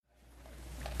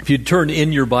If you'd turn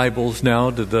in your Bibles now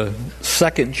to the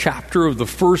second chapter of the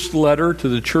first letter to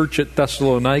the church at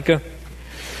Thessalonica,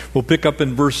 we'll pick up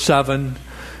in verse 7.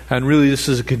 And really this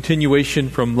is a continuation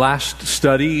from last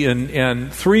study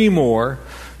and three more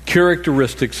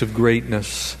characteristics of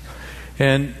greatness.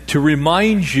 And to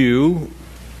remind you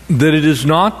that it is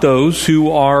not those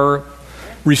who are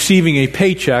receiving a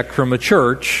paycheck from a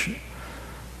church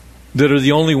that are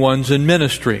the only ones in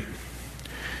ministry.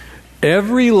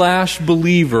 Every last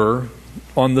believer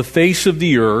on the face of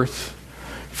the earth,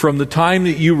 from the time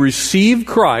that you receive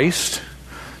Christ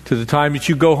to the time that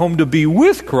you go home to be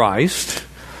with Christ,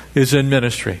 is in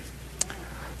ministry.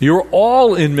 You're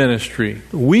all in ministry.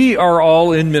 We are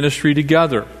all in ministry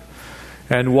together.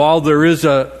 And while there is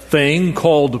a thing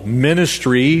called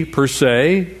ministry per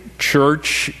se,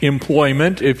 church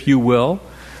employment, if you will,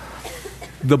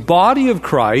 the body of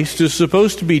Christ is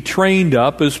supposed to be trained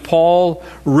up, as Paul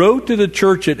wrote to the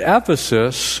church at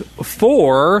Ephesus,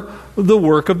 for the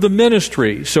work of the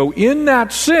ministry. So in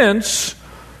that sense,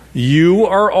 you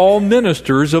are all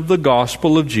ministers of the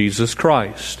gospel of Jesus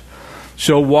Christ.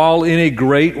 So while in a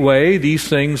great way these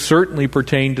things certainly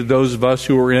pertain to those of us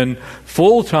who are in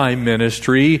full-time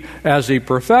ministry as a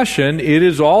profession, it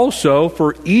is also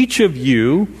for each of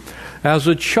you as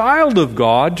a child of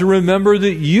God to remember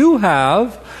that you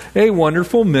have a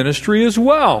wonderful ministry as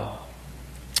well.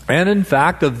 And in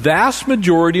fact, a vast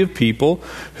majority of people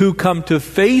who come to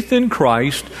faith in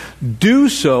Christ do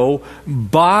so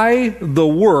by the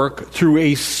work through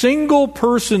a single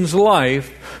person's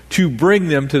life to bring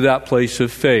them to that place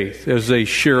of faith. As they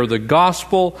share the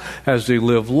gospel, as they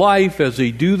live life, as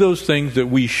they do those things that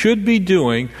we should be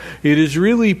doing, it is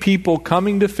really people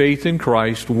coming to faith in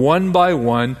Christ one by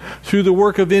one through the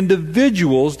work of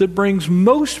individuals that brings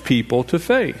most people to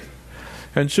faith.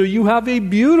 And so you have a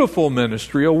beautiful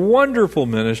ministry, a wonderful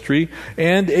ministry,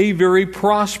 and a very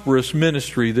prosperous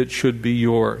ministry that should be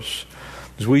yours.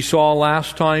 As we saw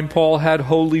last time, Paul had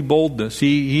holy boldness.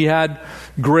 He had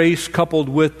grace coupled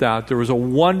with that. There was a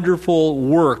wonderful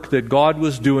work that God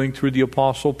was doing through the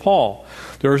Apostle Paul.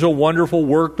 There's a wonderful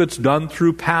work that's done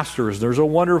through pastors. There's a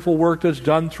wonderful work that's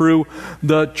done through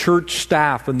the church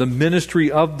staff and the ministry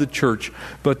of the church.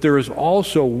 But there is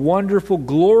also wonderful,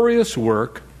 glorious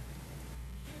work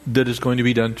that is going to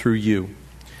be done through you.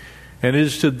 And it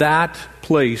is to that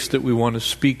place that we want to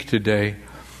speak today,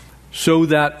 so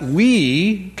that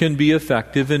we can be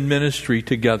effective in ministry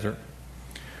together.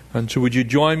 And so would you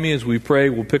join me as we pray?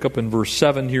 We'll pick up in verse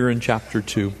 7 here in chapter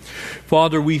 2.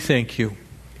 Father, we thank you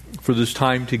for this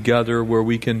time together where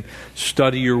we can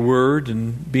study your word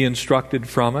and be instructed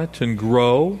from it and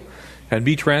grow and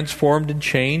be transformed and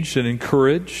changed and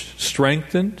encouraged,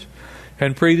 strengthened.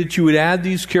 And pray that you would add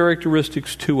these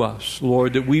characteristics to us,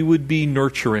 Lord, that we would be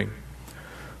nurturing.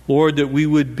 Lord, that we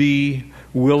would be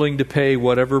willing to pay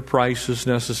whatever price is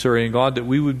necessary. And God, that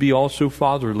we would be also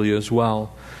fatherly as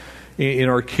well in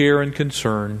our care and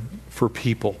concern for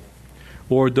people.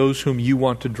 Lord, those whom you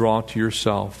want to draw to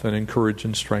yourself and encourage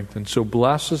and strengthen. So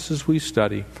bless us as we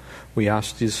study. We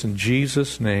ask this in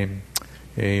Jesus' name.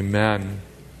 Amen.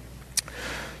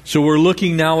 So we're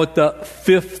looking now at the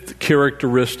fifth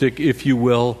characteristic, if you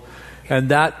will, and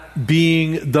that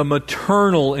being the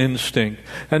maternal instinct.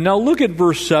 And now look at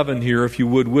verse 7 here, if you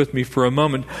would, with me for a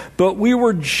moment. But we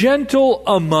were gentle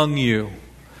among you.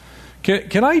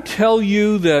 Can I tell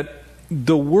you that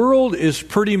the world is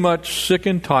pretty much sick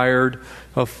and tired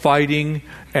of fighting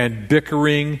and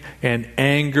bickering and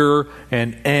anger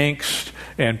and angst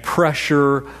and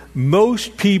pressure?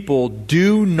 Most people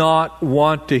do not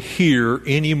want to hear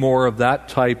any more of that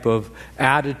type of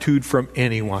attitude from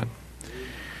anyone.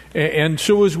 And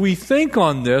so as we think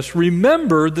on this,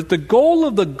 remember that the goal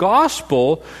of the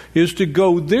gospel is to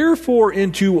go therefore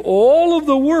into all of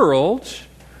the world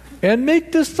and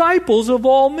make disciples of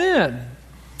all men.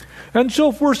 And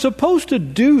so if we're supposed to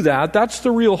do that, that's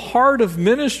the real heart of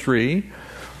ministry.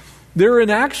 There in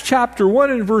Acts chapter 1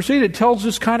 and verse 8, it tells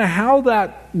us kind of how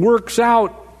that works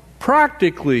out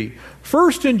practically.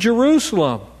 First in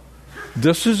Jerusalem.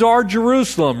 This is our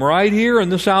Jerusalem right here in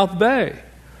the South Bay.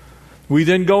 We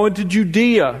then go into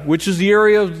Judea, which is the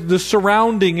area of the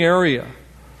surrounding area.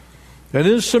 And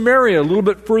then Samaria, a little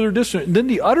bit further distant. And then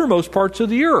the uttermost parts of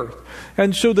the earth.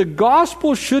 And so the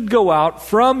gospel should go out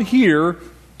from here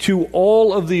to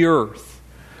all of the earth.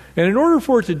 And in order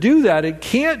for it to do that, it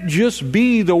can't just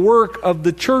be the work of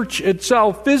the church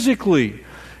itself physically.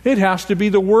 It has to be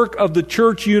the work of the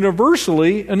church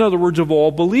universally, in other words, of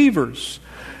all believers.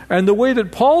 And the way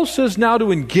that Paul says now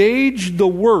to engage the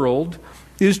world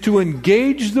is to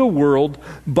engage the world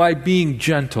by being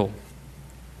gentle,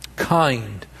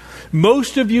 kind,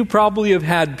 Most of you probably have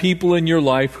had people in your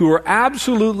life who are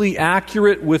absolutely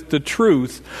accurate with the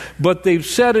truth, but they've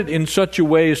said it in such a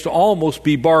way as to almost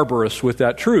be barbarous with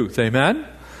that truth. Amen?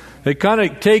 They kind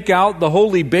of take out the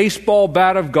holy baseball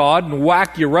bat of God and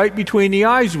whack you right between the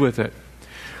eyes with it.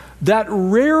 That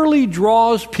rarely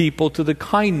draws people to the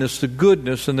kindness, the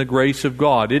goodness, and the grace of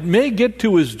God. It may get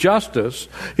to His justice.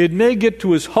 It may get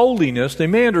to His holiness. They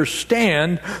may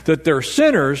understand that they're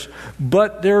sinners,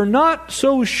 but they're not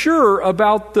so sure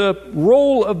about the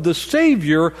role of the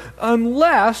Savior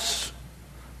unless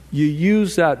you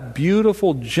use that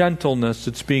beautiful gentleness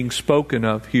that's being spoken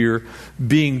of here,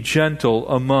 being gentle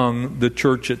among the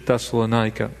church at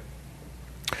Thessalonica.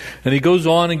 And he goes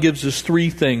on and gives us three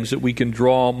things that we can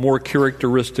draw, more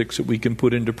characteristics that we can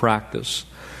put into practice.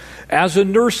 As a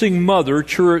nursing mother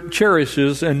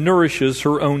cherishes and nourishes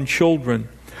her own children,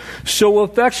 so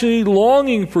affectionately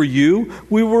longing for you,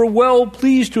 we were well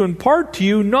pleased to impart to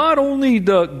you not only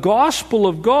the gospel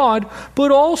of God,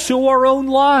 but also our own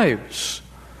lives.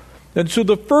 And so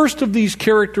the first of these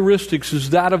characteristics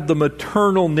is that of the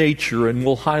maternal nature, and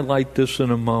we'll highlight this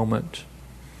in a moment.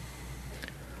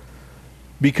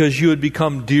 Because you had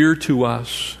become dear to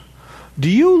us. Do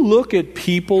you look at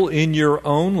people in your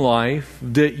own life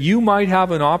that you might have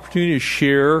an opportunity to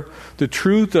share the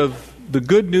truth of the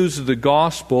good news of the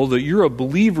gospel, that you're a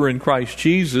believer in Christ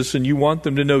Jesus and you want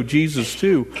them to know Jesus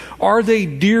too? Are they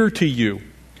dear to you?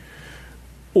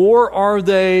 Or are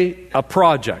they a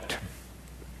project?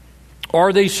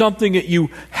 Are they something that you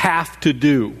have to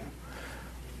do?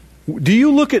 Do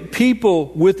you look at people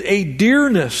with a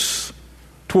dearness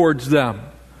towards them?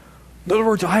 In other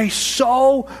words, I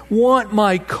so want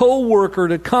my coworker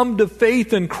to come to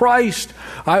faith in Christ.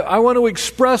 I want to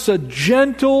express a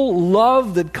gentle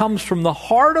love that comes from the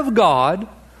heart of God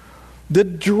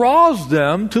that draws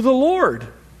them to the Lord.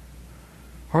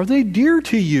 Are they dear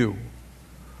to you?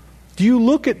 Do you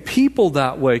look at people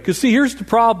that way? Because see, here's the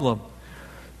problem.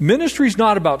 Ministry's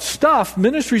not about stuff.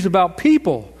 Ministry's about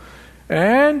people.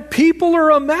 And people are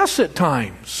a mess at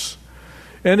times.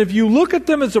 And if you look at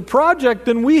them as a project,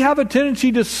 then we have a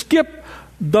tendency to skip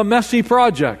the messy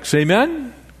projects.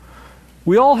 Amen?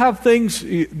 We all have things.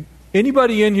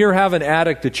 Anybody in here have an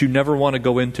attic that you never want to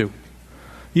go into?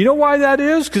 You know why that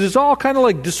is? Because it's all kind of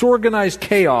like disorganized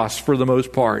chaos for the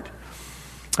most part.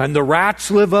 And the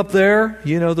rats live up there.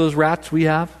 You know those rats we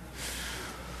have?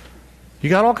 You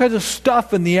got all kinds of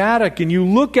stuff in the attic, and you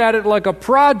look at it like a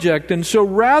project. And so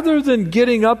rather than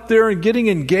getting up there and getting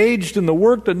engaged in the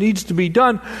work that needs to be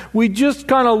done, we just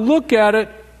kind of look at it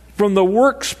from the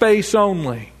workspace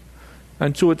only.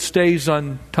 And so it stays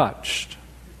untouched,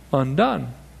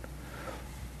 undone.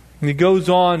 And he goes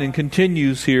on and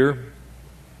continues here.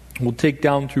 We'll take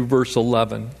down through verse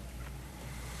 11.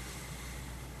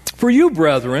 For you,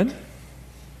 brethren,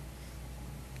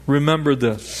 remember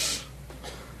this.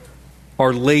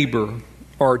 Our labor,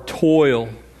 our toil,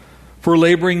 for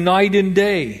laboring night and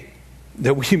day,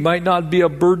 that we might not be a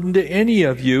burden to any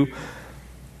of you,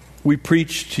 we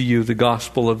preach to you the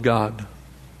gospel of God.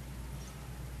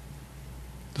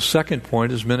 The second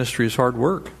point is ministry is hard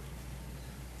work.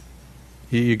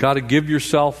 You got to give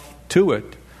yourself to it.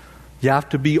 You have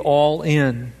to be all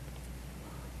in.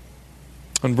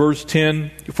 In verse 10,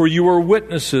 for you are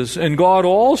witnesses, and God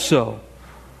also.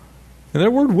 And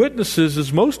that word witnesses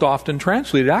is most often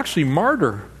translated actually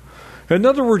martyr. In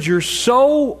other words, you're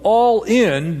so all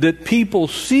in that people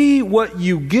see what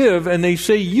you give and they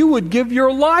say you would give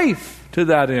your life to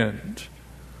that end.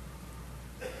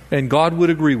 And God would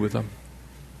agree with them.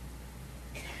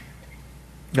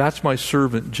 That's my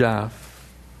servant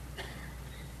Jeff,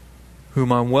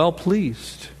 whom I'm well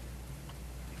pleased.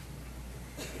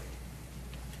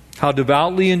 How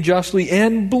devoutly and justly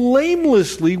and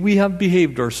blamelessly we have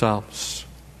behaved ourselves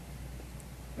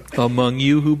among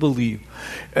you who believe.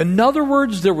 In other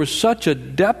words, there was such a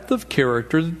depth of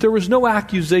character that there was no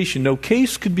accusation, no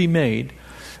case could be made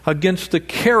against the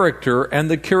character and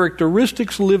the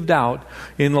characteristics lived out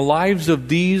in the lives of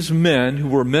these men who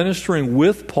were ministering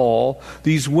with Paul,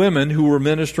 these women who were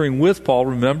ministering with Paul.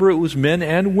 Remember, it was men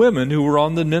and women who were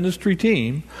on the ministry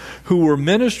team who were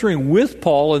ministering with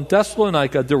Paul in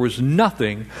Thessalonica. There was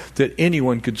nothing that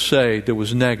anyone could say that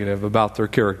was negative about their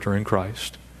character in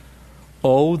Christ.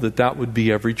 Oh, that would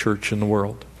be every church in the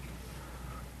world.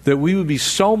 That we would be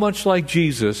so much like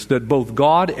Jesus that both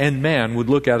God and man would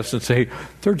look at us and say,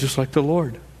 they're just like the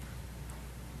Lord.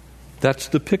 That's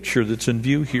the picture that's in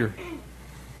view here.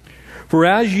 For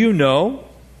as you know,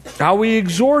 how we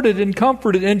exhorted and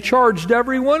comforted and charged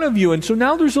every one of you. And so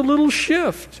now there's a little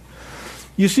shift.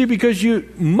 You see, because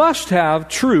you must have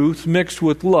truth mixed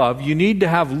with love, you need to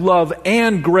have love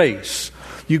and grace.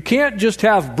 You can't just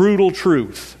have brutal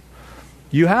truth.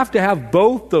 You have to have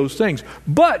both those things.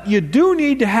 But you do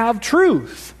need to have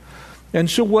truth. And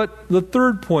so what the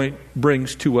third point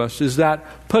brings to us is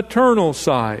that paternal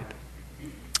side.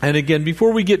 And again,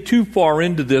 before we get too far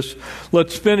into this,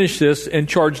 let's finish this and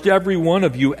charge every one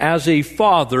of you as a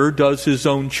father does his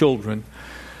own children.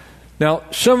 Now,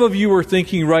 some of you are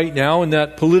thinking right now in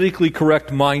that politically correct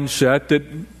mindset that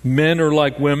men are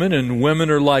like women and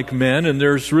women are like men and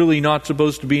there's really not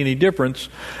supposed to be any difference.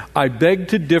 I beg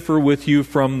to differ with you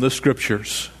from the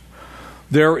Scriptures.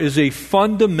 There is a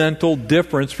fundamental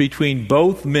difference between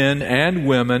both men and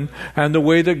women and the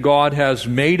way that God has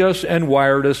made us and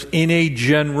wired us in a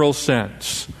general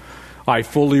sense. I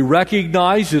fully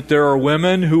recognize that there are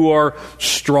women who are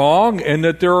strong and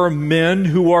that there are men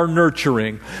who are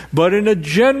nurturing. But in a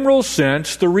general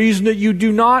sense, the reason that you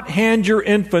do not hand your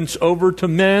infants over to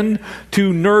men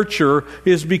to nurture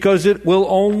is because it will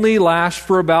only last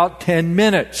for about 10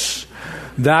 minutes.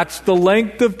 That's the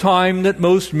length of time that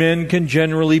most men can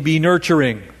generally be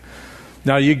nurturing.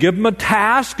 Now, you give them a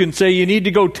task and say you need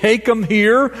to go take them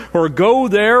here or go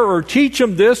there or teach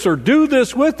them this or do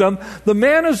this with them. The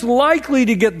man is likely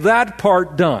to get that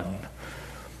part done.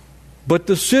 But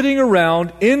the sitting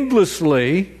around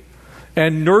endlessly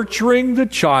and nurturing the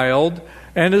child,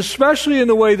 and especially in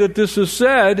the way that this is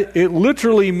said, it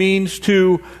literally means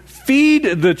to feed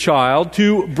the child,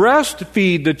 to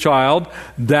breastfeed the child,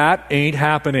 that ain't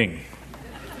happening.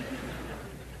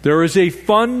 There is a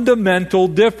fundamental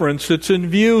difference that's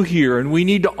in view here, and we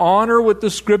need to honor what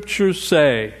the Scriptures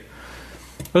say.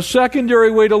 A secondary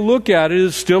way to look at it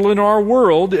is still in our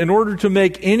world. In order to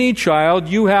make any child,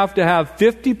 you have to have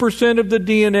 50% of the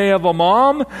DNA of a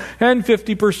mom and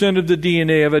 50% of the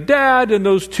DNA of a dad, and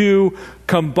those two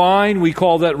combine. We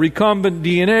call that recombinant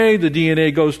DNA. The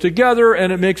DNA goes together,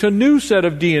 and it makes a new set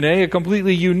of DNA, a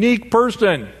completely unique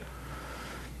person.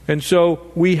 And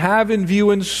so we have in view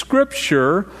in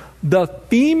Scripture the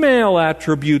female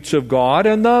attributes of God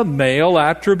and the male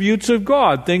attributes of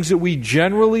God, things that we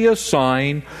generally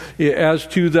assign as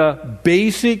to the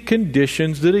basic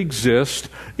conditions that exist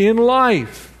in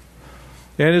life.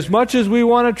 And as much as we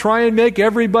want to try and make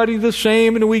everybody the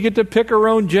same and we get to pick our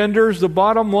own genders, the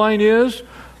bottom line is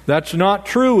that's not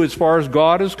true as far as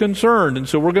God is concerned. And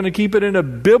so we're going to keep it in a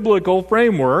biblical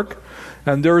framework.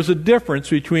 And there is a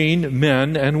difference between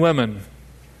men and women.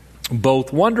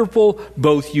 Both wonderful,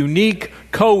 both unique,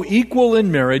 co-equal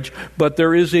in marriage, but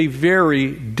there is a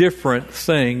very different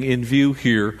thing in view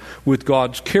here with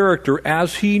God's character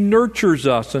as He nurtures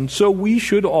us. And so we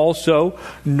should also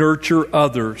nurture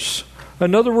others.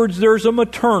 In other words, there's a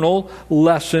maternal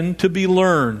lesson to be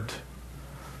learned.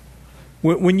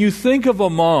 When you think of a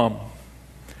mom,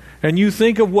 and you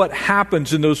think of what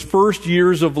happens in those first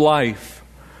years of life,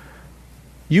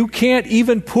 you can't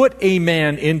even put a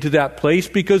man into that place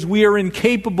because we are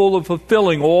incapable of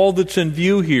fulfilling all that's in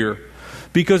view here.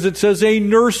 Because it says a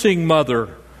nursing mother.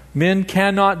 Men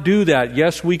cannot do that.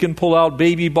 Yes, we can pull out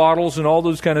baby bottles and all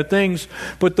those kind of things,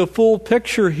 but the full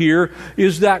picture here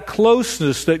is that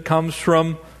closeness that comes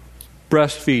from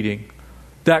breastfeeding.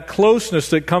 That closeness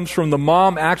that comes from the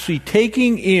mom actually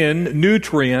taking in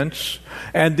nutrients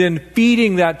and then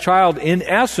feeding that child, in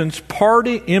essence,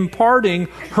 imparting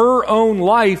her own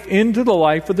life into the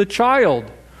life of the child.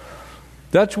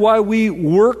 That's why we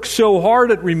work so hard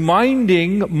at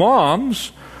reminding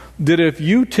moms that if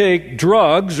you take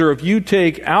drugs or if you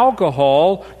take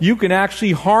alcohol, you can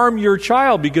actually harm your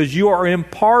child because you are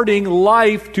imparting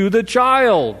life to the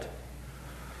child.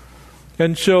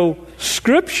 And so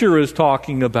Scripture is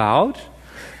talking about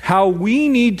how we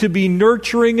need to be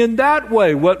nurturing in that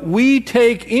way. What we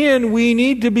take in, we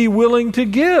need to be willing to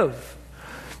give.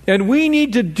 And we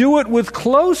need to do it with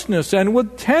closeness and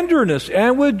with tenderness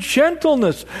and with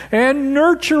gentleness and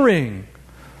nurturing.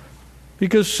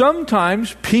 Because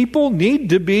sometimes people need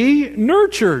to be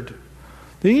nurtured.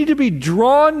 They need to be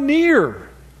drawn near,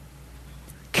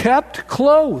 kept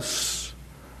close,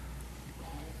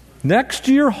 next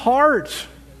to your heart.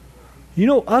 You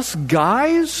know, us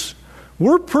guys,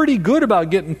 we're pretty good about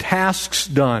getting tasks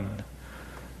done.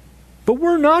 But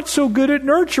we're not so good at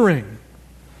nurturing.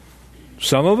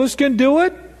 Some of us can do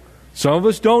it. Some of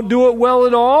us don't do it well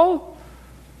at all.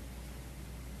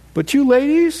 But you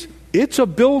ladies, it's a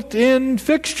built-in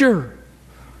fixture.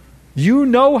 You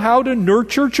know how to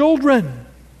nurture children.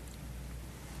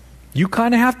 You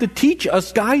kind of have to teach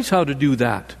us guys how to do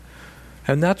that.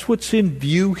 And that's what's in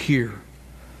view here.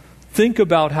 Think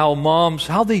about how moms,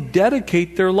 how they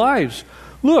dedicate their lives.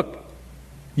 Look,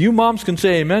 you moms can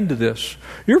say amen to this.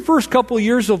 Your first couple of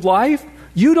years of life,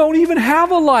 you don't even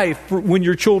have a life when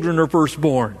your children are first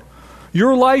born.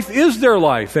 Your life is their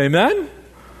life. Amen?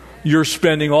 You're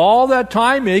spending all that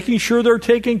time making sure they're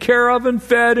taken care of and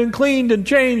fed and cleaned and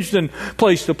changed and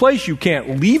place to place. You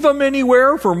can't leave them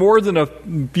anywhere for more than a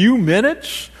few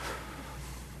minutes.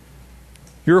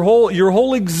 Your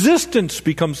whole existence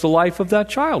becomes the life of that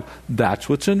child. That's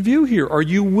what's in view here. Are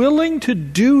you willing to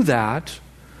do that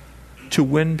to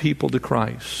win people to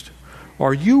Christ?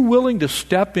 Are you willing to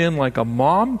step in like a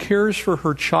mom cares for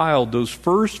her child those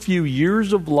first few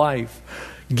years of life,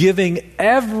 giving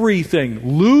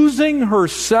everything, losing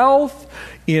herself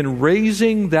in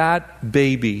raising that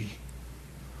baby?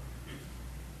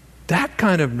 That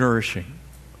kind of nourishing,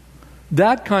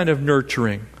 that kind of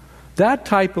nurturing, that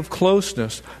type of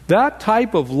closeness, that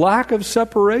type of lack of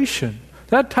separation,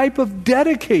 that type of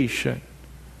dedication.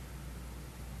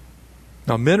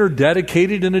 Now, men are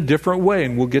dedicated in a different way,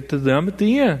 and we'll get to them at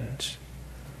the end.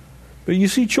 But you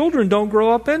see, children don't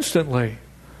grow up instantly.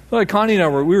 Like Connie and I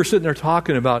we were sitting there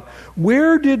talking about,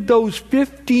 where did those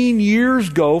 15 years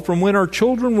go from when our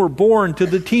children were born to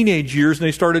the teenage years and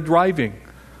they started driving?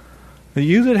 Now,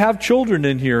 you that have children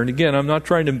in here, and again, I'm not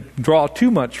trying to draw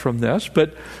too much from this,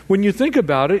 but when you think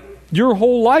about it, your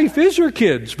whole life is your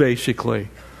kids, basically.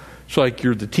 It's like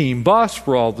you're the team bus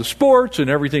for all the sports and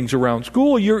everything's around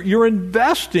school. You're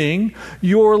investing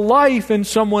your life in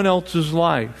someone else's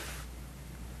life.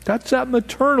 That's that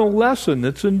maternal lesson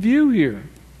that's in view here.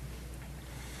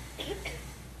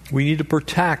 We need to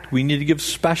protect. We need to give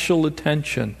special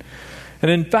attention. And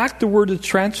in fact, the word that's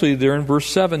translated there in verse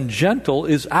 7, gentle,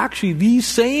 is actually the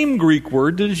same Greek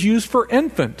word that is used for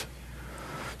infant.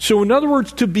 So in other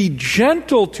words, to be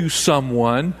gentle to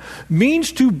someone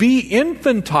means to be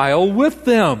infantile with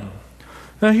them.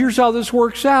 Now here's how this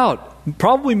works out.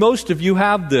 Probably most of you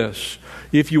have this.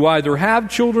 If you either have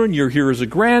children, you're here as a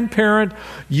grandparent,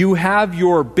 you have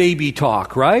your baby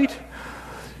talk, right?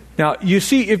 Now, you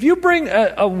see, if you bring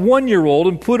a 1-year-old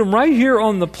and put him right here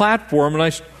on the platform,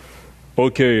 and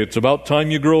okay, it's about time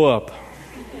you grow up.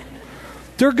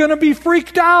 They're going to be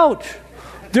freaked out.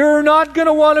 They're not going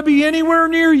to want to be anywhere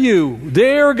near you.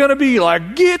 They're going to be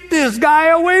like, get this guy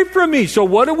away from me. So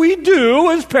what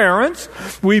do as parents?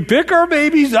 We pick our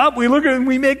babies up, we look at them,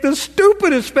 we make the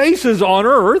stupidest faces on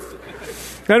earth,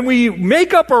 and we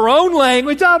make up our own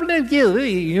language.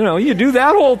 You do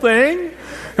that whole thing.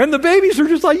 And the babies are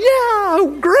just like, yeah,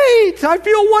 great, I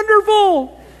feel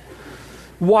wonderful.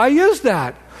 Why is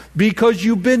that? Because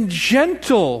you've been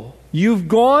gentle. You've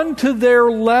gone to their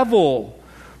level.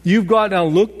 You've now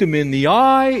looked them in the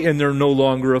eye, and they're no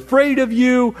longer afraid of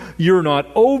you. You're not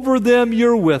over them,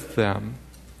 you're with them.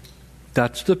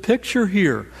 That's the picture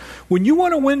here. When you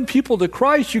want to win people to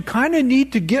Christ, you kind of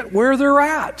need to get where they're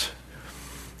at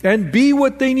and be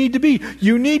what they need to be.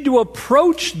 You need to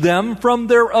approach them from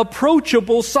their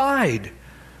approachable side.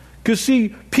 Because see,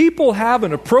 people have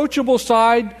an approachable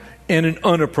side and an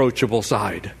unapproachable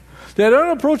side. That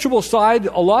unapproachable side,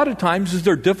 a lot of times, is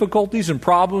their difficulties and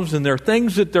problems and their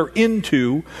things that they're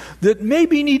into that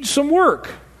maybe need some work.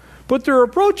 But their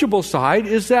approachable side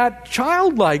is that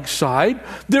childlike side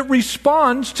that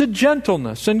responds to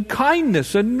gentleness and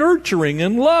kindness and nurturing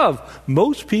and love.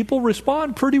 Most people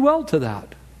respond pretty well to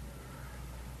that.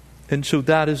 And so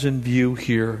that is in view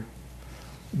here.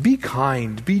 Be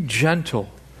kind, be gentle,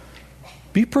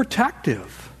 be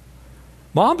protective.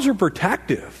 Moms are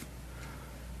protective.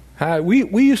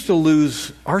 We used to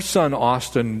lose, our son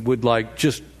Austin would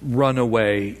just run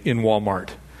away in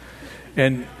Walmart.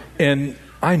 And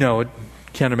I know,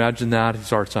 can't imagine that,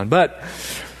 he's our son. But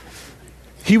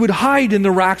he would hide in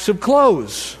the racks of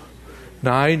clothes.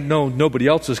 Now I know nobody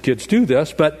else's kids do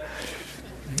this,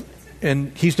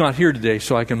 and he's not here today,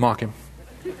 so I can mock him.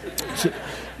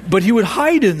 But he would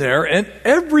hide in there, and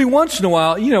every once in a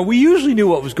while, we usually knew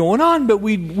what was going on, but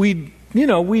we'd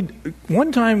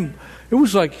one time, it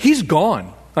was like, he's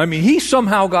gone. I mean, he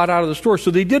somehow got out of the store.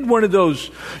 So they did one of those,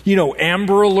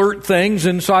 Amber Alert things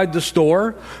inside the store.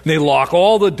 And they lock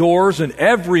all the doors, and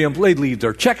they leave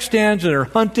their check stands, and they're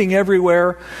hunting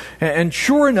everywhere. And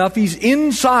sure enough, he's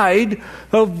inside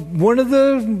of one of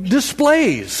the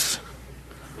displays.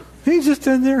 He's just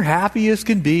in there, happy as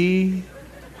can be.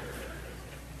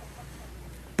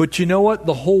 But you know what?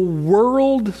 The whole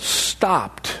world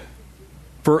stopped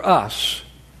for us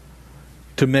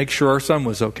to make sure our son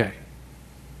was okay.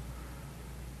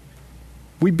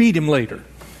 We beat him later.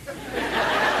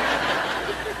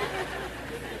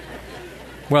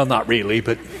 Well, not really,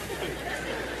 but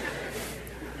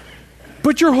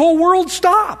your whole world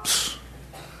stops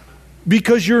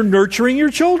because you're nurturing your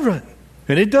children.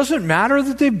 And it doesn't matter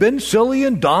that they've been silly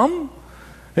and dumb.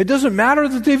 It doesn't matter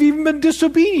that they've even been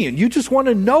disobedient. You just want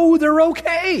to know they're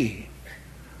okay.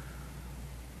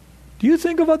 Do you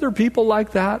think of other people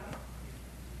like that?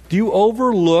 Do you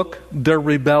overlook their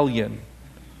rebellion?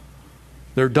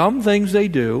 Their dumb things they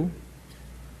do?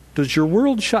 Does your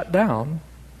world shut down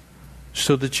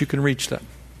so that you can reach them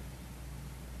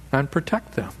and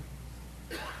protect them?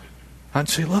 And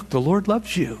say, look, the Lord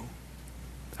loves you.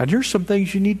 And here's some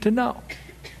things you need to know.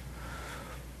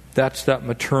 That's that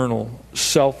maternal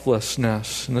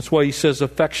selflessness. And that's why he says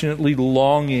affectionately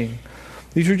longing.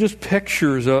 These are just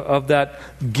pictures of that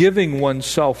giving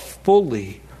oneself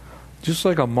fully, just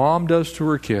like a mom does to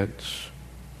her kids.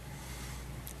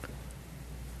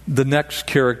 The next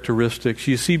characteristics,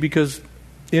 you see, because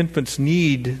infants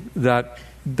need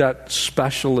that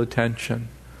special attention.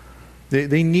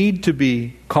 They need to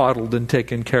be coddled and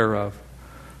taken care of.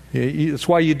 That's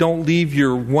why you don't leave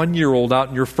your 1-year-old out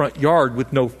in your front yard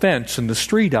with no fence in the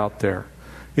street out there.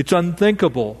 It's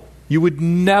unthinkable. You would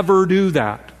never do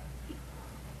that.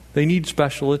 They need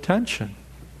special attention.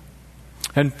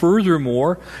 And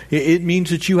furthermore, it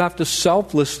means that you have to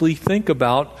selflessly think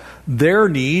about their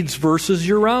needs versus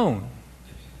your own.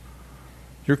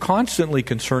 You're constantly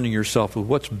concerning yourself with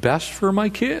what's best for my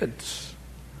kids.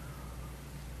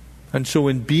 And so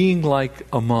in being like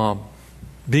a mom,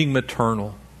 being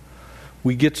maternal,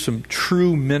 we get some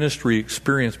true ministry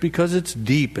experience because it's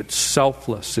deep, it's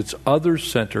selfless, it's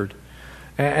others-centered.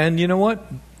 And you know what?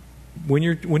 When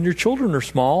your children are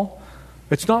small,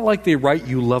 it's not like they write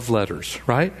you love letters,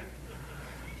 right?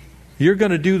 You're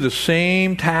going to do the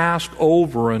same task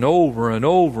over and over and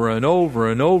over and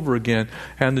over and over again.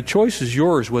 And the choice is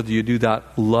yours, whether you do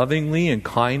that lovingly and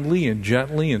kindly and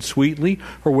gently and sweetly,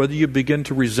 or whether you begin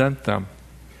to resent them.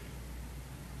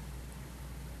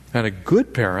 And a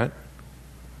good parent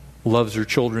loves their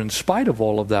children in spite of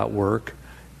all of that work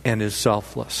and is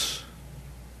selfless.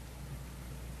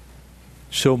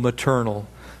 So maternal.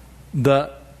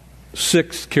 The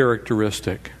sixth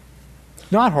characteristic,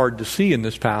 not hard to see in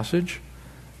this passage.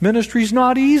 Ministry's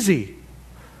not easy.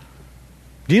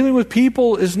 Dealing with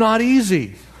people is not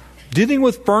easy. Dealing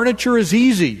with furniture is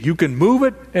easy. You can move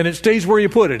it and it stays where you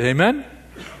put it. Amen?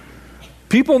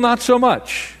 People, not so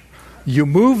much. You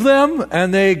move them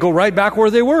and they go right back where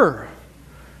they were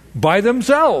by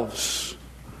themselves.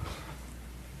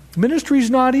 Ministry's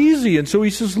not easy. And so he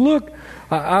says, look,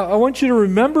 I want you to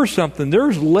remember something.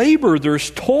 There's labor,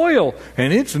 there's toil,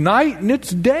 and it's night and it's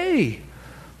day.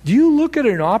 Do you look at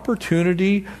an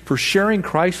opportunity for sharing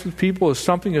Christ with people as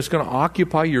something that's going to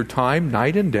occupy your time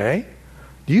night and day?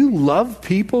 Do you love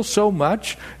people so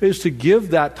much as to give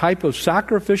that type of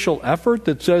sacrificial effort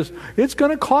that says, it's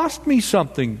going to cost me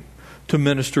something to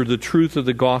minister the truth of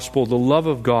the gospel, the love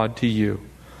of God to you?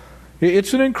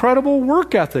 It's an incredible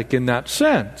work ethic in that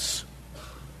sense.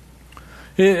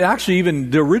 Actually, even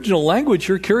the original language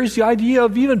here carries the idea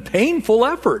of even painful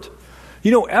effort.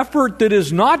 You know, effort that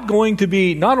is not going to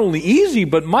be not only easy,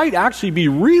 but might actually be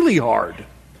really hard.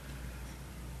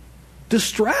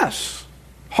 Distress,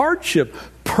 hardship,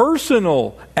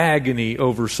 personal agony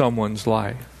over someone's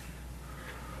life.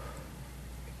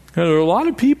 And there are a lot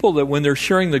of people that when they're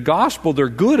sharing the gospel, they're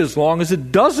good as long as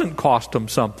it doesn't cost them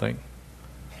something.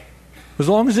 As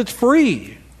long as it's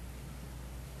free.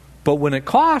 But when it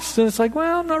costs, then it's like,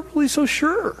 well, I'm not really so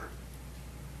sure.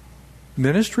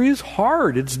 Ministry is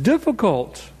hard. It's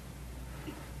difficult.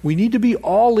 We need to be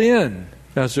all in,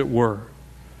 as it were.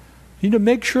 We need to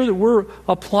make sure that we're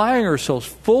applying ourselves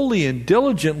fully and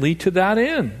diligently to that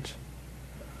end.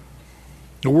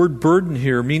 The word burden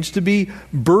here means to be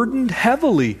burdened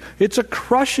heavily. It's a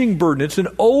crushing burden. It's an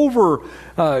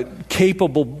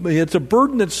capable. It's a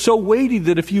burden that's so weighty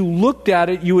that if you looked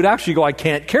at it, you would actually go, I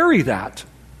can't carry that.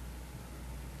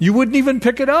 You wouldn't even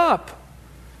pick it up.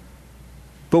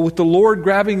 But with the Lord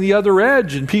grabbing the other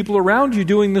edge and people around you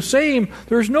doing the same,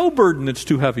 there's no burden that's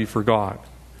too heavy for God.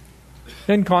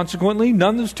 And consequently,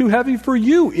 none that's too heavy for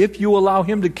you if you allow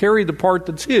Him to carry the part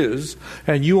that's His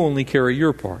and you only carry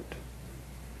your part.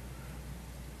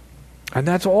 And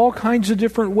that's all kinds of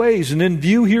different ways. And in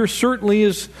view here certainly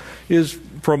is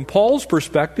from Paul's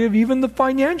perspective, even the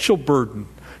financial burden.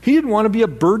 He didn't want to be a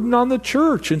burden on the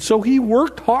church, and so he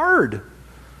worked hard.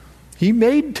 He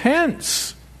made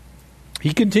tents.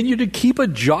 He continued to keep a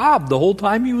job the whole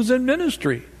time he was in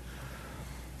ministry.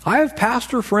 I have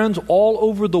pastor friends all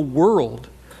over the world.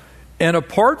 And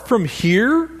apart from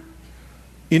here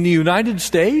in the United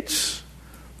States,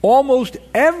 almost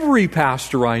every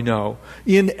pastor I know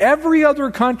in every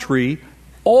other country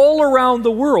all around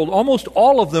the world, almost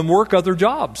all of them work other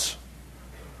jobs.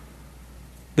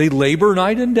 They labor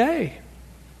night and day.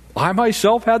 I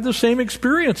myself had the same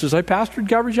experience as I pastored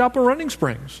Calvary Chapel Running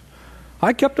Springs.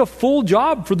 I kept a full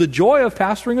job for the joy of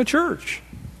pastoring a church.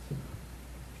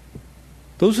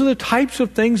 Those are the types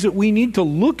of things that we need to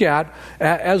look at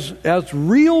as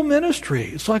real ministry.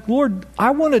 It's like, Lord,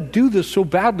 I want to do this so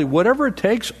badly. Whatever it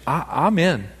takes, I'm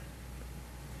in.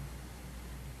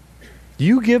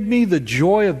 You give me the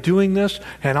joy of doing this,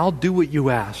 and I'll do what you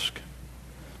ask.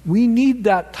 We need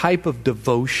that type of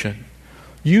devotion.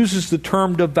 Uses the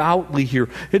term devoutly here.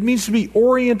 It means to be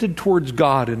oriented towards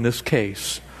God in this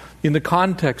case. In the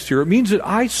context here, it means that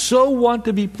I so want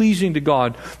to be pleasing to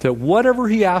God that whatever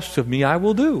He asks of me, I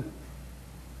will do.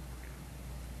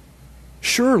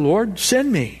 Sure, Lord,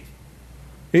 send me.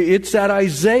 It's that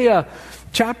Isaiah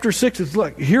chapter 6. It's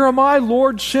like, here am I,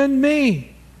 Lord, send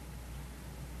me.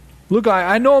 Look,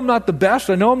 I know I'm not the best.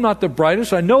 I know I'm not the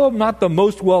brightest. I know I'm not the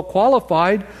most well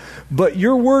qualified. But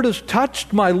your word has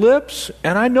touched my lips,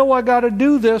 and I know I got to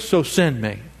do this, so send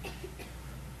me.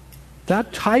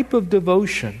 That type of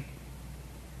devotion.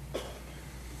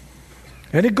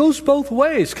 And it goes both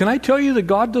ways. Can I tell you that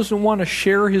God doesn't want to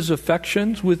share His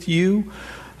affections with you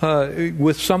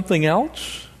with something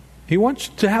else? He wants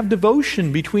to have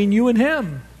devotion between you and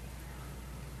Him.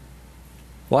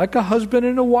 Like a husband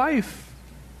and a wife.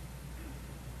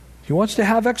 He wants to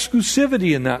have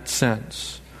exclusivity in that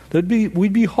sense.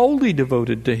 We'd be wholly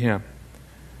devoted to Him.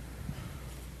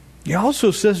 He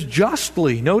also says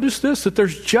justly. Notice this, that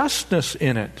there's justness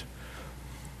in it.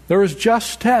 There is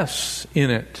justice in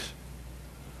it.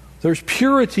 There's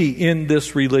purity in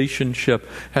this relationship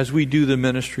as we do the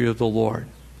ministry of the Lord.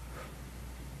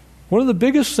 One of the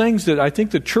biggest things that I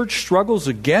think the church struggles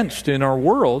against in our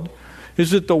world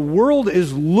is that the world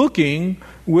is looking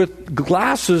with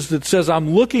glasses that says,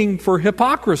 I'm looking for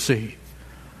hypocrisy.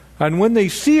 And when they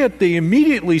see it, they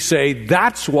immediately say,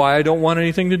 that's why I don't want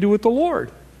anything to do with the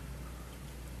Lord.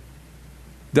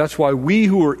 That's why we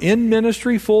who are in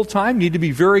ministry full time need to be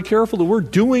very careful that we're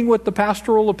doing what the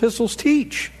pastoral epistles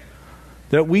teach.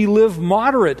 That we live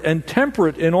moderate and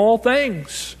temperate in all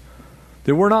things.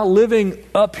 That we're not living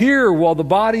up here while the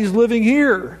body's living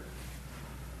here.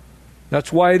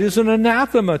 That's why it is an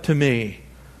anathema to me.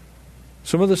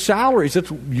 Some of the salaries,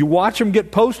 you watch them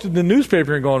get posted in the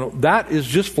newspaper and going, that is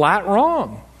just flat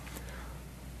wrong.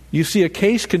 You see, a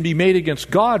case can be made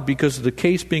against God because of the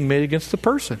case being made against the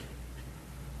person.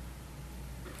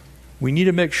 We need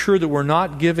to make sure that we're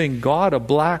not giving God a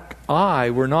black eye.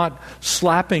 We're not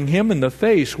slapping Him in the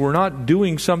face. We're not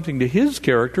doing something to His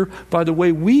character by the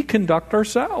way we conduct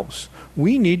ourselves.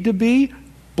 We need to be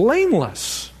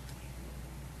blameless.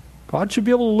 God should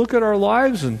be able to look at our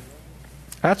lives and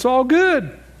that's all good.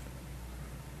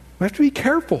 We have to be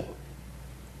careful.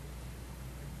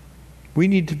 We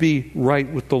need to be right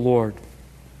with the Lord.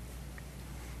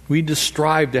 We need to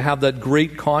strive to have that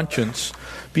great conscience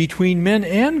between men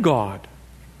and God.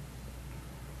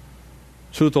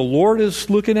 So that the Lord is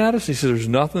looking at us, He says, there's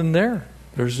nothing there.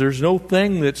 There's no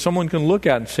thing that someone can look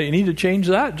at and say, you need to change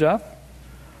that, Jeff.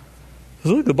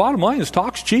 Look, the bottom line is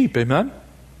talk's cheap, amen?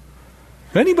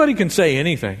 Anybody can say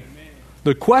anything.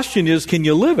 The question is, can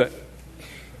you live it?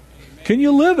 Can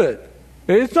you live it?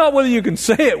 It's not whether you can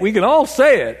say it. We can all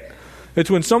say it. It's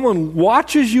when someone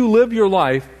watches you live your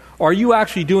life, are you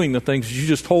actually doing the things you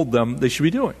just told them they should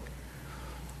be doing?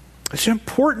 It's an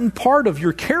important part of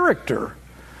your character.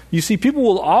 You see, people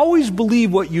will always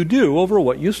believe what you do over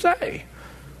what you say.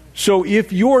 So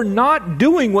if you're not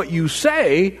doing what you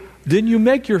say, then you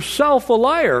make yourself a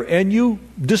liar and you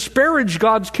disparage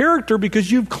God's character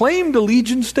because you've claimed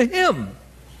allegiance to Him.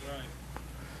 Right.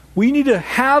 We need to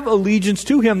have allegiance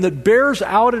to Him that bears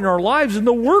out in our lives in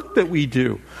the work that we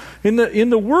do, in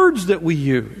the words that we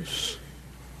use.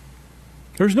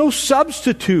 There's no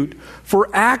substitute for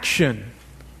action.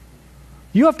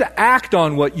 You have to act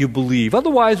on what you believe.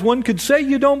 Otherwise, one could say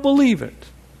you don't believe it.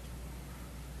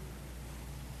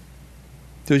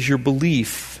 Does your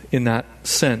belief in that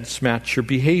sense match your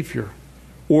behavior?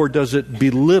 Or does it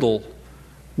belittle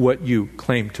what you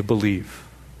claim to believe?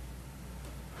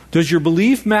 Does your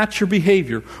belief match your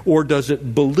behavior? Or does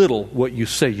it belittle what you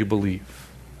say you believe?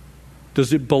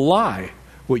 Does it belie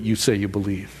what you say you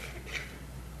believe?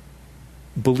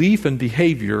 Belief and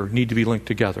behavior need to be linked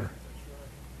together.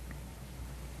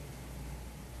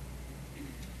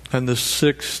 And the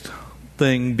sixth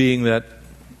thing being that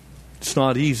it's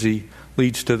not easy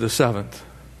leads to the seventh.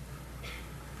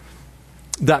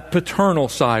 That paternal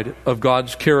side of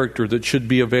God's character that should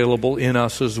be available in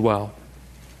us as well.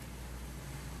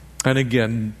 And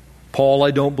again, Paul,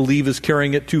 I don't believe, is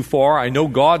carrying it too far. I know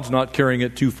God's not carrying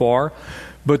it too far.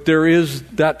 But there is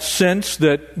that sense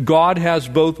that God has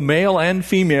both male and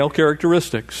female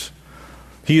characteristics.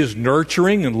 He is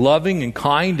nurturing and loving and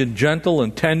kind and gentle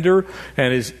and tender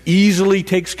and easily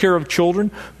takes care of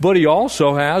children. But he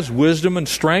also has wisdom and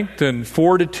strength and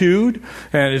fortitude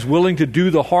and is willing to do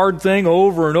the hard thing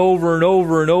over and over and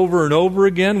over and over and over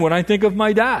again. When I think of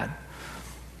my dad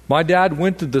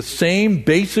went to the same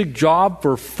basic job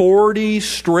for 40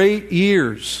 straight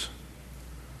years.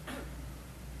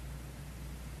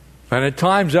 And at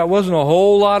times that wasn't a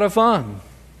whole lot of fun.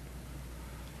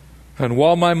 And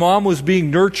while my mom was being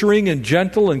nurturing and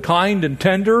gentle and kind and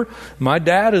tender, my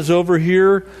dad is over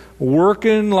here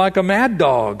working like a mad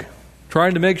dog,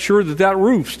 trying to make sure that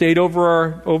roof stayed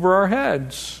over our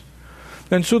heads.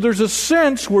 And so there's a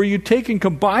sense where you take and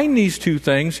combine these two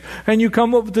things and you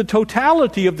come up with the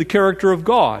totality of the character of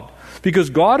God. Because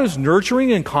God is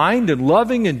nurturing and kind and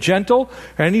loving and gentle,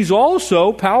 and He's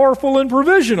also powerful and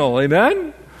provisional.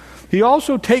 Amen? He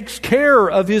also takes care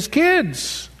of His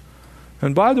kids.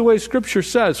 And by the way, Scripture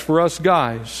says for us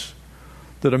guys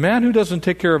that a man who doesn't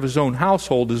take care of his own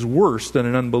household is worse than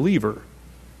an unbeliever.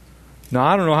 Now,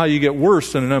 I don't know how you get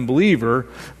worse than an unbeliever,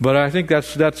 but I think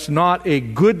that's not a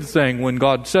good thing when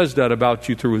God says that about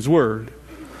you through His Word.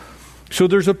 So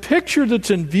there's a picture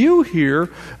that's in view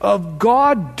here of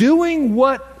God doing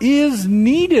what is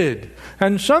needed.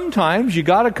 And sometimes you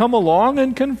got to come along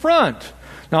and confront.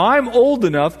 Now, I'm old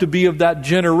enough to be of that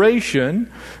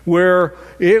generation where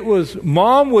it was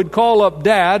Mom would call up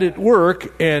Dad at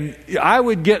work and I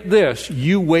would get this: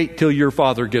 you wait till your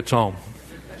father gets home.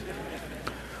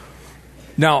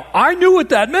 Now, I knew what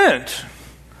that meant.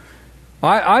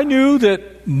 I knew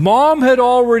that Mom had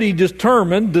already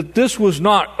determined that this was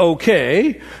not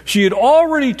okay. She had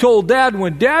already told Dad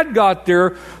when Dad got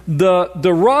there,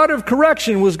 the rod of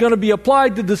correction was going to be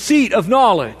applied to the seat of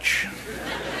knowledge.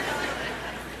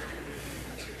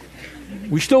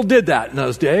 We still did that in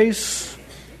those days.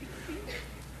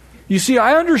 You see,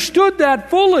 I understood that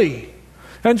fully.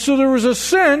 And so there was a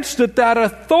sense that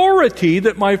authority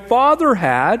that my father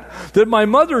had, that my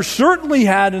mother certainly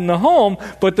had in the home,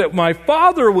 but that my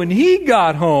father, when he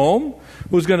got home,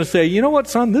 was going to say, you know what,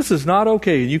 son, this is not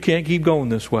okay, and you can't keep going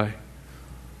this way.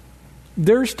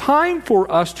 There's time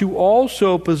for us to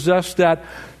also possess that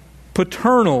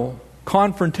paternal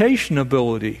confrontation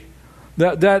ability.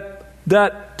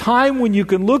 That time when you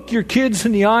can look your kids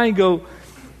in the eye and go,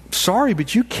 sorry,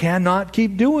 but you cannot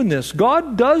keep doing this.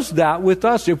 God does that with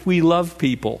us if we love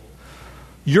people.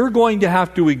 You're going to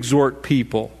have to exhort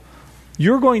people.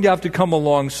 You're going to have to come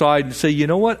alongside and say, you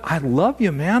know what, I love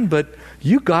you, man, but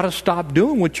you got to stop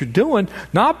doing what you're doing.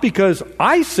 Not because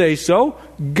I say so,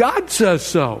 God says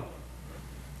so.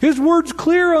 His word's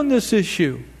clear on this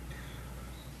issue.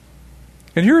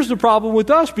 And here's the problem with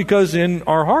us, because in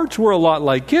our hearts we're a lot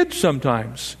like kids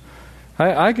sometimes.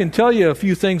 I can tell you a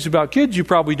few things about kids you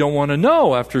probably don't want to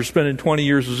know after spending 20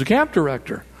 years as a camp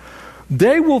director.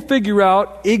 They will figure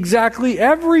out exactly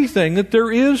everything that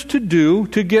there is to do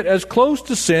to get as close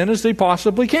to sin as they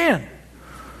possibly can.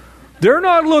 They're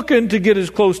not looking to get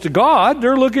as close to God.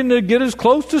 They're looking to get as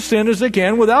close to sin as they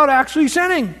can without actually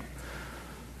sinning.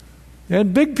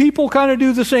 And big people kind of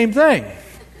do the same thing.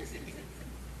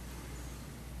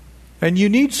 And you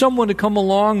need someone to come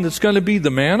along that's going to be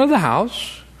the man of the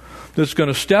house, that's going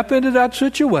to step into that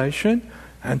situation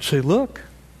and say, look,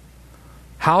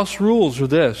 house rules are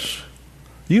this.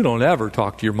 You don't ever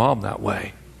talk to your mom that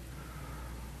way.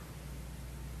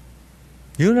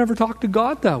 You don't ever talk to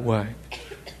God that way.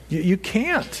 You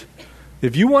can't.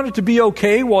 If you want it to be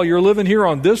okay while you're living here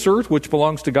on this earth, which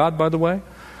belongs to God, by the way,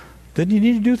 then you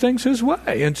need to do things His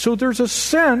way. And so there's a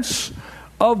sense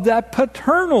of that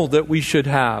paternal that we should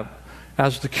have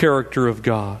as the character of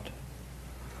God.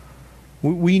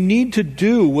 We need to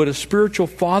do what a spiritual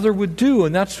father would do,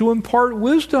 and that's to impart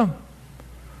wisdom,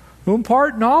 to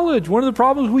impart knowledge. One of the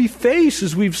problems we face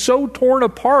is we've so torn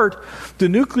apart the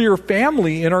nuclear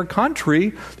family in our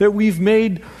country that we've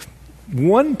made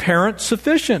one parent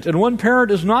sufficient, and one parent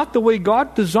is not the way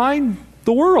God designed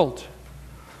the world.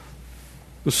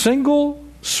 The single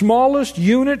smallest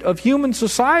unit of human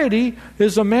society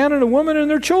is a man and a woman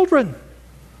and their children.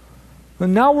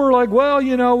 And now we're like, well,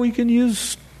 you know, we can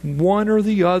use one or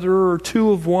the other, or two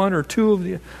of one or two of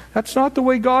the other. That's not the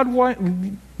way God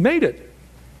made it.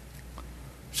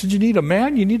 He said you need a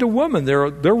man, you need a woman.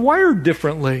 They're wired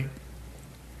differently.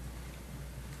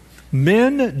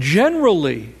 Men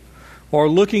generally are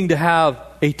looking to have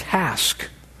a task,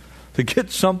 to get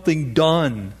something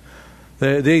done.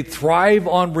 They thrive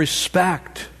on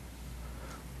respect.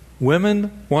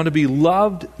 Women want to be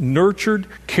loved, nurtured,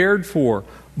 cared for.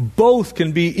 Both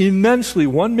can be immensely.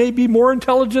 One may be more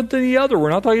intelligent than the other.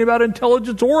 We're not talking about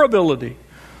intelligence or ability.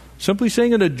 Simply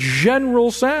saying in a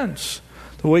general sense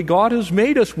The way God has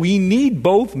made us, we need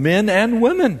both men and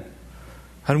women.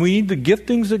 And we need the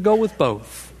giftings that go with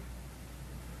both.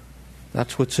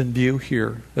 That's what's in view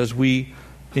here as we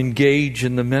engage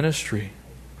in the ministry.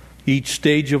 Each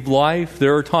stage of life,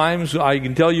 there are times, I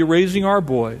can tell you, raising our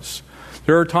boys,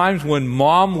 there are times when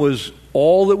mom was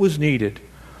all that was needed.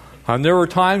 And there are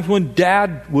times when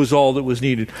dad was all that was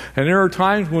needed. And there are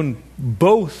times when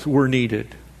both were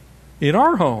needed in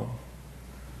our home.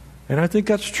 And I think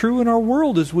that's true in our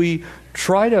world as we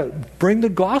try to bring the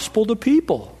gospel to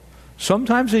people.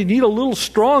 Sometimes they need a little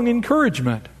strong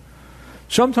encouragement.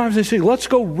 Sometimes they say, let's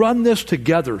go run this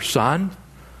together, son.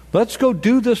 Let's go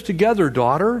do this together,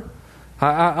 daughter.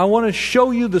 I want to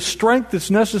show you the strength that's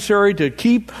necessary to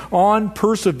keep on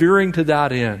persevering to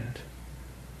that end.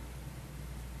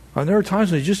 And there are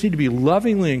times when they just need to be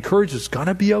lovingly encouraged. It's going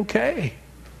to be okay.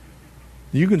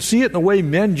 You can see it in the way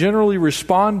men generally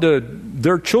respond to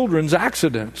their children's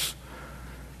accidents.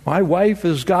 My wife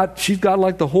she's got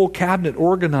like the whole cabinet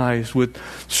organized with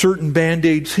certain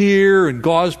Band-Aids here and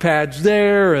gauze pads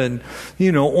there and,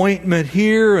 ointment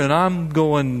here. And I'm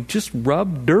going, just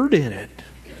rub dirt in it.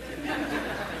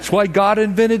 That's why God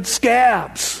invented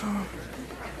scabs.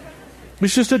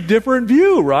 It's just a different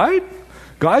view, right?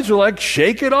 Guys are like,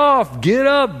 shake it off, get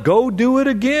up, go do it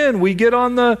again. We get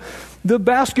on the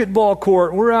basketball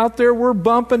court. We're out there, we're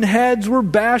bumping heads, we're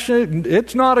bashing it.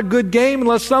 It's not a good game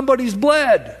unless somebody's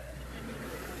bled.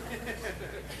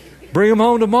 Bring them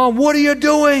home to mom. What are you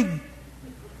doing?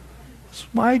 It's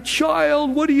my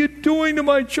child. What are you doing to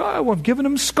my child? Well, I'm giving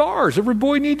him scars. Every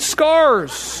boy needs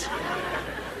scars.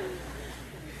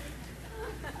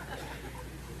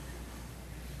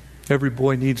 Every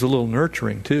boy needs a little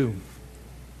nurturing too.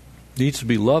 Needs to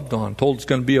be loved on, told it's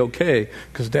going to be okay,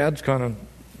 because dad's kind of...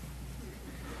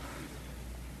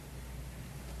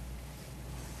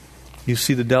 You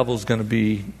see, the devil's going to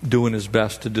be doing his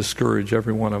best to discourage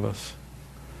every one of us.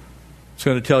 It's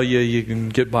going to tell you you can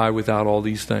get by without all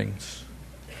these things.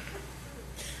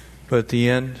 But at the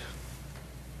end,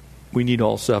 we need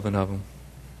all 7 of them.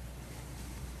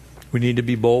 We need to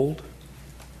be bold.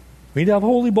 We need to have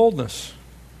holy boldness.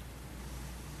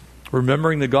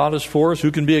 Remembering that God is for us,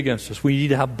 who can be against us? We need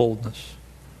to have boldness.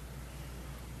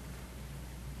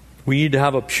 We need to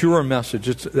have a pure message.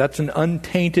 That's an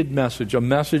untainted message. A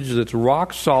message that's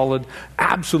rock solid,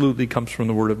 absolutely comes from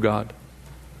the Word of God.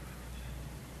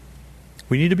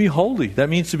 We need to be holy. That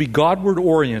means to be Godward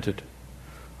oriented.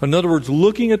 In other words,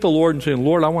 looking at the Lord and saying,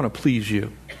 Lord, I want to please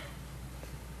you.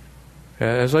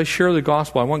 As I share the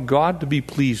gospel, I want God to be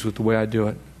pleased with the way I do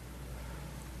it.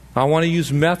 I want to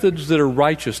use methods that are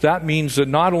righteous. That means that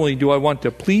not only do I want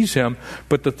to please Him,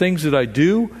 but the things that I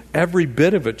do, every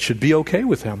bit of it should be okay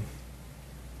with Him.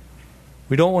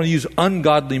 We don't want to use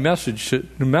ungodly methods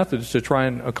to try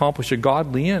and accomplish a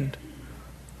godly end.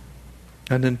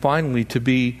 And then finally, to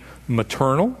be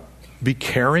maternal, be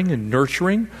caring and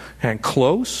nurturing and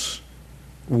close,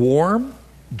 warm,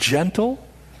 gentle.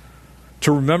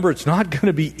 To remember it's not going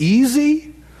to be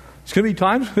easy. It's going to be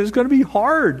times when it's going to be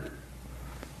hard.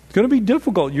 It's going to be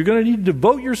difficult. You're going to need to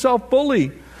devote yourself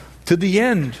fully to the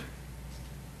end.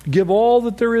 Give all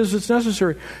that there is that's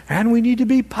necessary. And we need to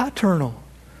be paternal.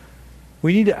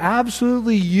 We need to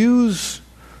absolutely use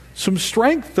some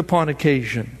strength upon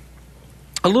occasion.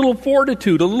 A little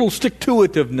fortitude, a little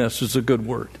stick-to-itiveness is a good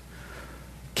word.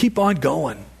 Keep on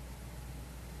going.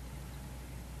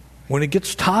 When it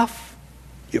gets tough,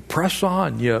 you press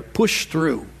on, you push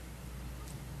through.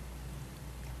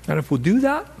 And if we'll do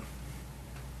that,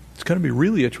 it's going to be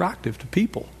really attractive to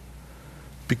people,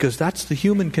 because that's the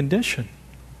human condition.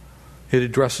 It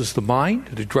addresses the mind,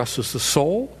 it addresses the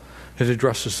soul, it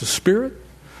addresses the spirit,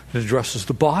 it addresses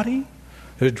the body,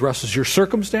 it addresses your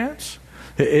circumstance.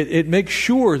 It makes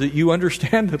sure that you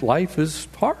understand that life is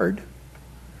hard.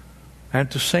 And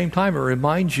at the same time, it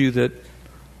reminds you that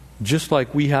just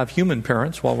like we have human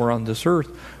parents while we're on this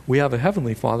earth, we have a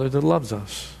heavenly Father that loves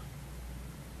us.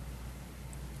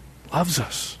 Loves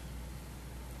us.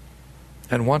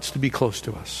 And wants to be close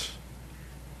to us.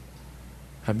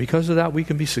 And because of that, we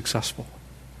can be successful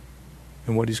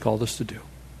in what He's called us to do.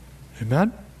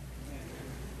 Amen?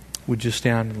 Would you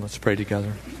stand and let's pray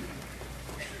together?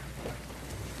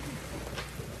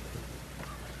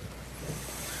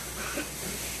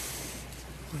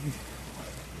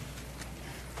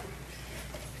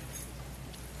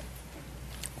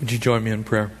 Would you join me in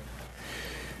prayer?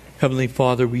 Heavenly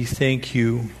Father, we thank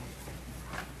You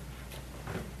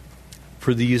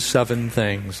for these 7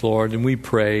 things, Lord, and we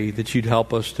pray that You'd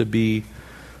help us to be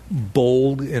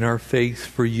bold in our faith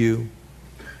for You,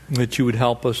 that You would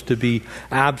help us to be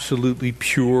absolutely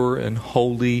pure and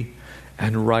holy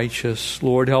and righteous.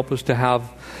 Lord, help us to have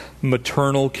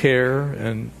maternal care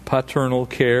and paternal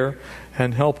care,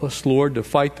 and help us, Lord, to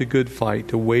fight the good fight,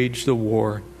 to wage the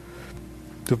war,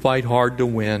 to fight hard to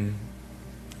win.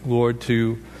 Lord,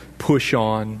 to push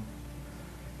on.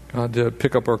 God, to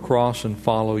pick up our cross and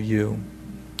follow you.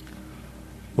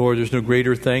 Lord, there's no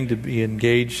greater thing to be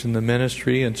engaged in the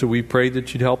ministry, and so we pray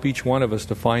that you'd help each one of us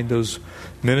to find those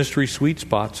ministry sweet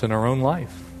spots in our own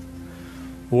life.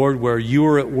 Lord, where you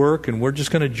are at work, and we're just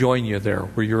going to join you there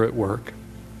where you're at work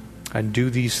and do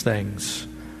these things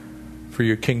for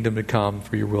your kingdom to come,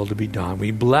 for your will to be done.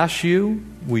 We bless you.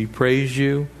 We praise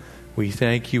you. We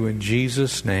thank you in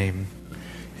Jesus' name.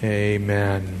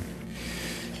 Amen.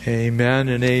 Amen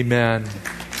and amen.